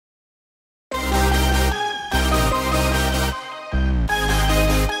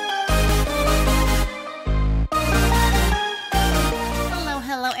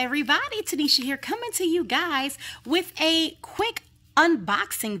everybody, Tanisha here, coming to you guys with a quick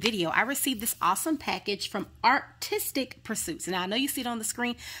unboxing video. I received this awesome package from Artistic Pursuits. Now I know you see it on the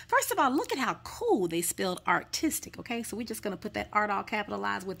screen. First of all, look at how cool they spelled artistic. Okay, so we're just going to put that art all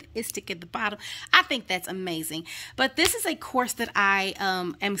capitalized with the istic at the bottom. I think that's amazing. But this is a course that I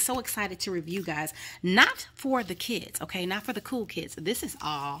am so excited to review, guys. Not for the kids, okay, not for the cool kids. This is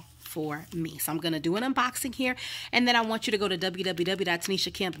all for me. So I'm going to do an unboxing here, and then I want you to go to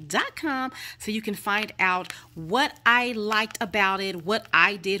www.tanishakemp.com so you can find out what I liked about it, what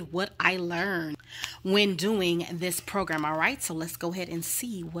I did, what I learned when doing this program. All right, so let's go ahead and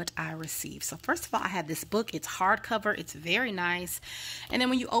see what I received. So first of all, I have this book. It's hardcover. It's very nice. And then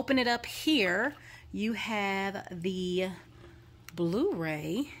when you open it up here, you have the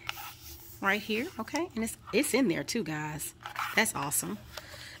Blu-ray right here. Okay, and it's in there too, guys. That's awesome.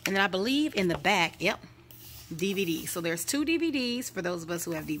 And then I believe in the back, yep, DVD. So there's 2 DVDs for those of us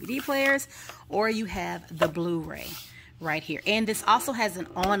who have DVD players, or you have the Blu-ray right here. And this also has an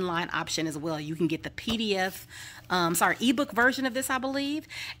online option as well. You can get the PDF, ebook version of this, I believe.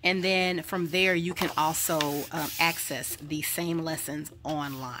 And then from there, you can also access the same lessons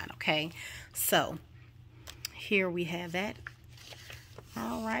online, okay? So here we have that.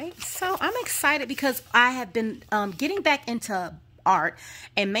 All right, so I'm excited because I have been getting back into art,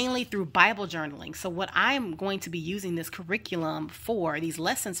 and mainly through Bible journaling. So what I'm going to be using this curriculum for, these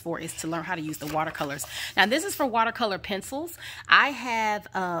lessons for, is to learn how to use the watercolors. Now this is for watercolor pencils. I have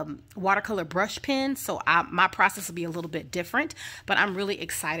watercolor brush pens, so my process will be a little bit different, but I'm really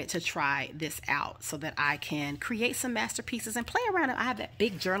excited to try this out so that I can create some masterpieces and play around. I have that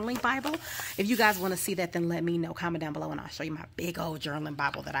big journaling Bible. If you guys want to see that, then let me know, comment down below, and I'll show you my big old journaling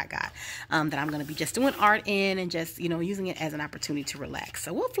Bible that I got, that I'm going to be just doing art in and just, you know, using it as an opportunity to relax.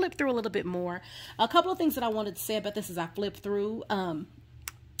 So we'll flip through a little bit more. A couple of things that I wanted to say about this as I flip through.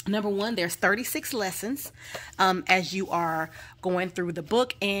 Number one, there's 36 lessons as you are going through the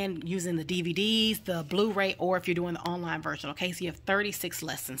book and using the DVDs, the Blu-ray, or if you're doing the online version. Okay, so you have 36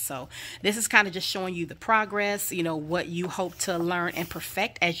 lessons. So this is kind of just showing you the progress, you know, what you hope to learn and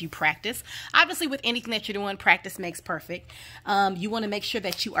perfect as you practice. Obviously, with anything that you're doing, practice makes perfect. You want to make sure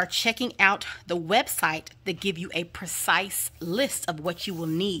that you are checking out the website that give you a precise list of what you will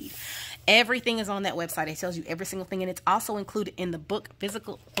need. Everything is on that website. It tells you every single thing, and it's also included in the book,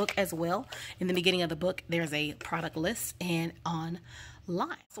 physical book as well. In the beginning of the book, there's a product list, and online.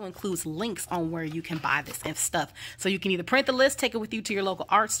 Also includes links on where you can buy this and stuff. So you can either print the list, take it with you to your local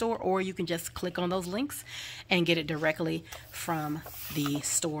art store, or you can just click on those links and get it directly from the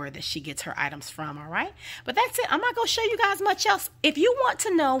store that she gets her items from. All right, but that's it. I'm not going to show you guys much else. If you want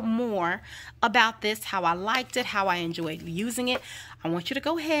to know more about this, how I liked it, how I enjoyed using it, I want you to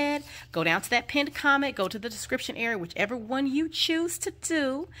go ahead, go down to that pinned comment, go to the description area, whichever one you choose to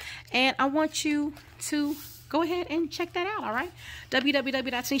do, and I want you to go ahead and check that out, all right?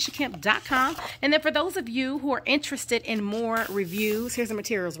 www.tanishakemp.com. And then for those of you who are interested in more reviews, here's the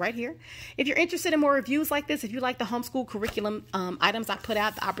materials right here. If you're interested in more reviews like this, if you like the homeschool curriculum items I put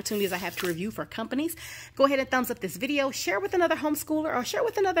out, the opportunities I have to review for companies, go ahead and thumbs up this video, share with another homeschooler, or share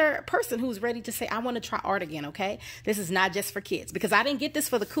with another person who's ready to say, I want to try art again, okay? This is not just for kids, because I didn't get this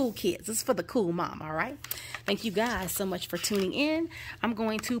for the cool kids. This is for the cool mom, all right? Thank you guys so much for tuning in. I'm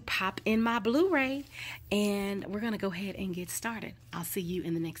going to pop in my Blu-ray, and we're going to go ahead and get started. I'll see you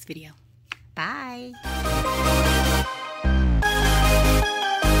in the next video. Bye.